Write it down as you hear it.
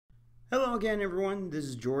Hello again, everyone. This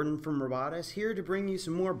is Jordan from Robotics here to bring you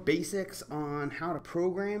some more basics on how to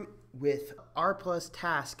program with R plus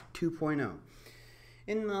Task 2.0.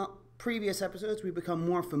 In the previous episodes, we've become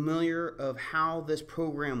more familiar of how this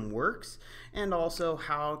program works and also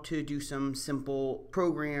how to do some simple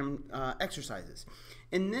program exercises.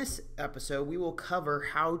 In this episode, we will cover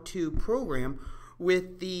how to program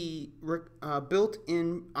with the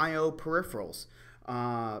built-in I/O peripherals.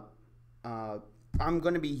 I'm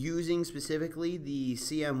going to be using specifically the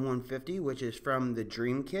CM150, which is from the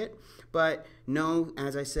Dream Kit, but know,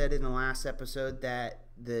 as I said in the last episode, that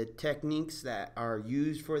the techniques that are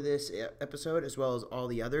used for this episode, as well as all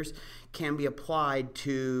the others, can be applied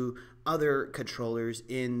to other controllers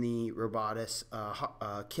in the Robotics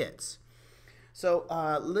kits. So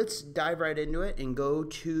let's dive right into it and go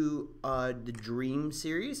to the Dream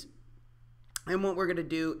series. And what we're going to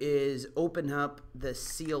do is open up the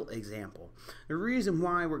seal example. The reason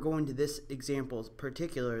why we're going to this example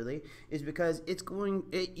particularly is because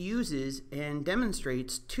it uses and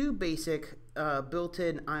demonstrates two basic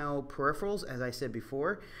built-in I/O peripherals, as I said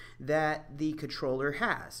before, that the controller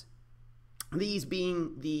has. These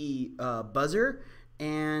being the buzzer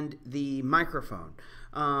and the microphone.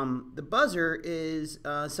 The buzzer is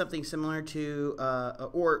something similar to,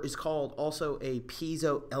 or is called also a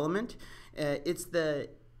piezo element. It's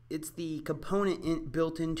the component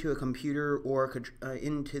built into a computer or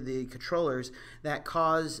into the controllers that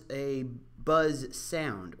cause a buzz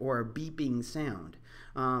sound or a beeping sound.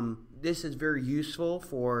 This is very useful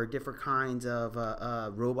for different kinds of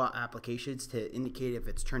robot applications to indicate if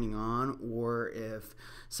it's turning on or if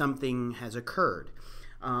something has occurred.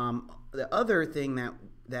 The other thing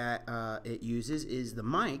that it uses is the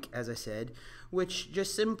mic, as I said, which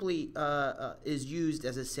just simply is used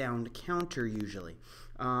as a sound counter usually.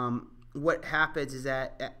 What happens is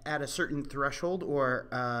that at a certain threshold or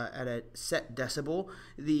at a set decibel,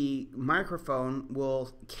 the microphone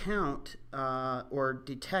will count or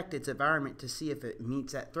detect its environment to see if it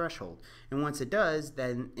meets that threshold. And once it does,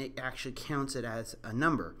 then it actually counts it as a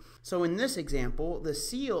number. So in this example, the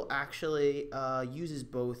seal actually uses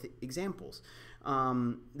both examples.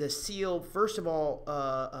 The seal, first of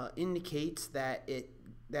all, indicates that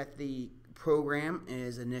the program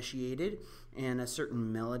is initiated and a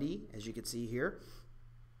certain melody, as you can see here,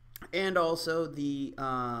 and also the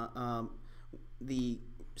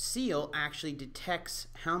seal actually detects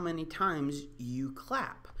how many times you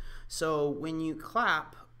clap. So when you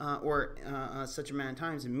clap such amount of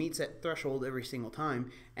times, it meets that threshold every single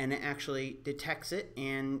time, and it actually detects it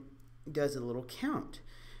and does a little count.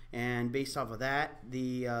 And based off of that,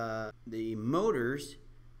 the motors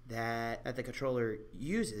that the controller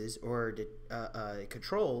uses or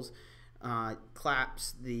controls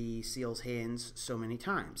claps the seal's hands so many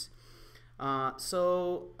times. Let's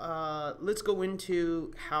go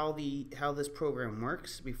into how this program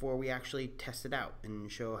works before we actually test it out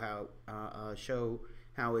and show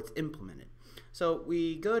how it's implemented. So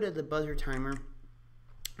we go to the buzzer timer,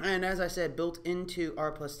 and as I said, built into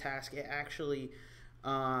R plus Task, it actually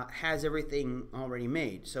has everything already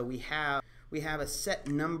made. So we have a set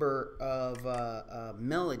number of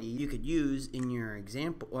melody you could use in your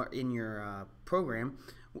example or in your program.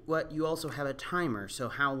 What you also have a timer, so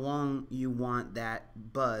how long you want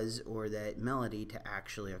that buzz or that melody to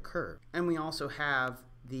actually occur. And we also have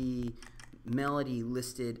the melody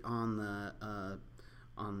listed on the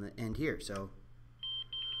end here. So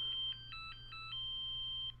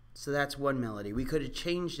that's one melody. We could have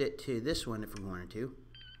changed it to this one if we wanted to,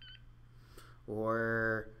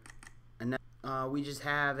 or another. We just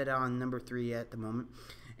have it on number 3 at the moment.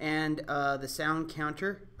 And the sound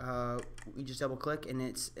counter, we just double click and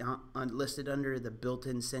it's listed under the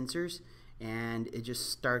built-in sensors, and it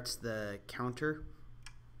just starts the counter.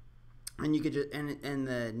 And you could just and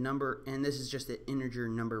the number, and this is just an integer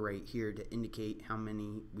number right here to indicate how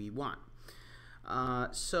many we want.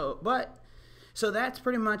 So that's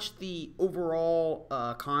pretty much the overall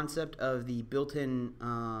concept of the built-in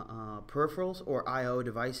peripherals or I/O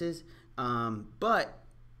devices. But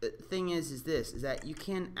the thing is that you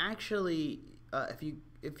can actually,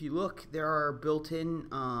 if you look, there are built-in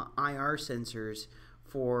IR sensors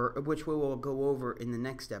for which we will go over in the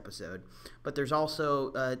next episode. But there's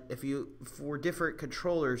also for different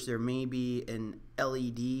controllers, there may be an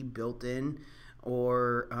LED built in,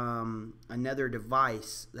 or another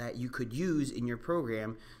device that you could use in your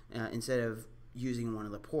program instead of using one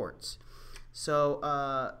of the ports. So,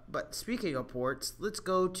 but speaking of ports, let's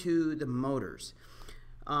go to the motors.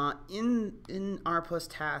 In R plus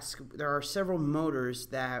Task, there are several motors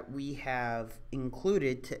that we have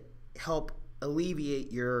included to help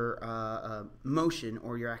alleviate your motion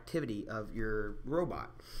or your activity of your robot.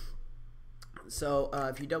 So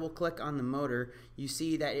if you double click on the motor, you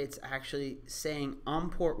see that it's actually saying on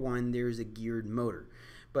port 1 there's a geared motor.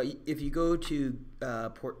 But if you go to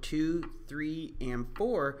port 2, 3, and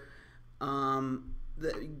 4,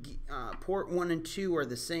 port 1 and 2 are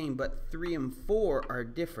the same, but 3 and 4 are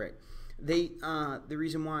different. The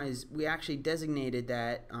reason why is we actually designated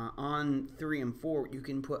that on 3 and 4 you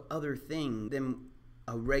can put other things than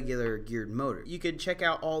a regular geared motor. You could check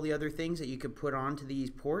out all the other things that you could put onto these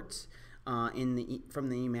ports from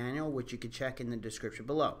the manual, which you could check in the description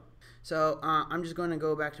below. So I'm just going to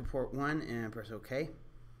go back to port 1 and press OK.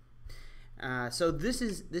 So this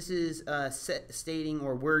is stating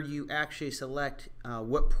or where you actually select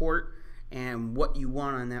what port and what you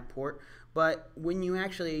want on that port. But when you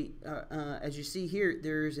actually, as you see here,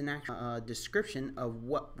 there's an actual description of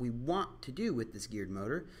what we want to do with this geared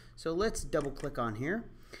motor. So let's double click on here,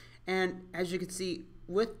 and as you can see,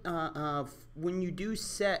 with when you do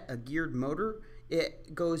set a geared motor,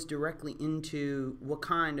 it goes directly into what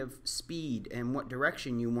kind of speed and what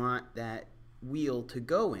direction you want that wheel to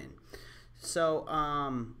go in. So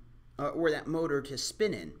or that motor to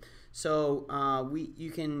spin in. So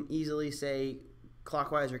you can easily say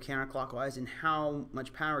clockwise or counterclockwise and how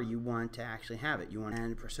much power you want to actually have it. You want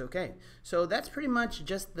to press OK. So that's pretty much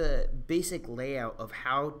just the basic layout of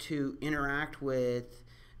how to interact with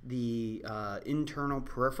the internal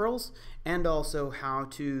peripherals, and also how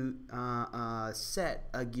to set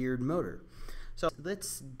a geared motor. So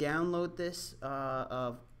let's download this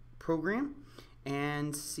program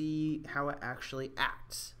and see how it actually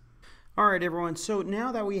acts. Alright everyone, so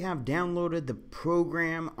now that we have downloaded the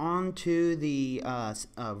program onto the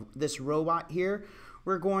this robot here,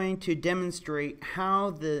 we're going to demonstrate how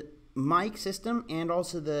the mic system and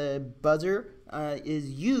also the buzzer is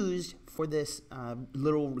used for this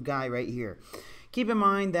little guy right here. Keep in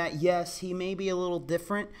mind that yes, he may be a little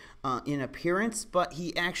different in appearance, but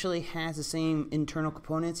he actually has the same internal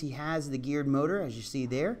components. He has the geared motor, as you see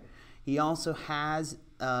there. He also has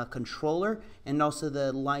a controller and also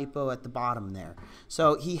the LiPo at the bottom there.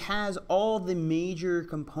 So he has all the major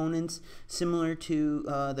components similar to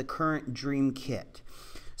the current Dream kit.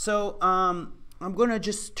 So I'm going to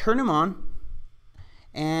just turn him on,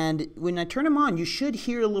 and when I turn him on, you should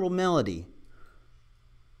hear a little melody.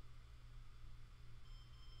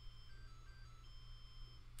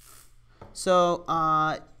 So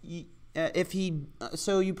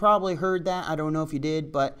so you probably heard that. I don't know if you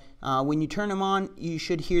did, but when you turn them on, you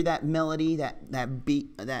should hear that melody, that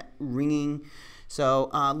beat, that ringing. So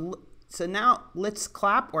so now let's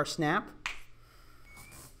clap or snap,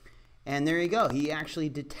 and there you go. He actually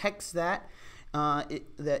detects that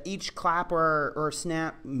that each clap or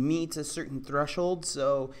snap meets a certain threshold,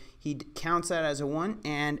 so he counts that as a 1.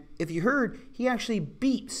 And if you heard, he actually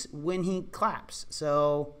beeps when he claps.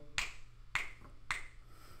 So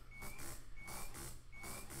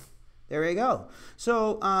there we go.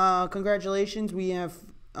 So congratulations, we have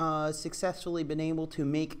successfully been able to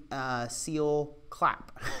make a seal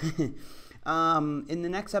clap. In the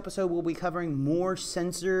next episode, we'll be covering more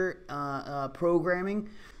sensor programming.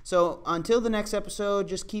 So until the next episode,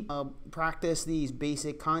 just keep practice these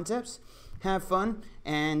basic concepts, have fun,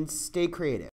 and stay creative.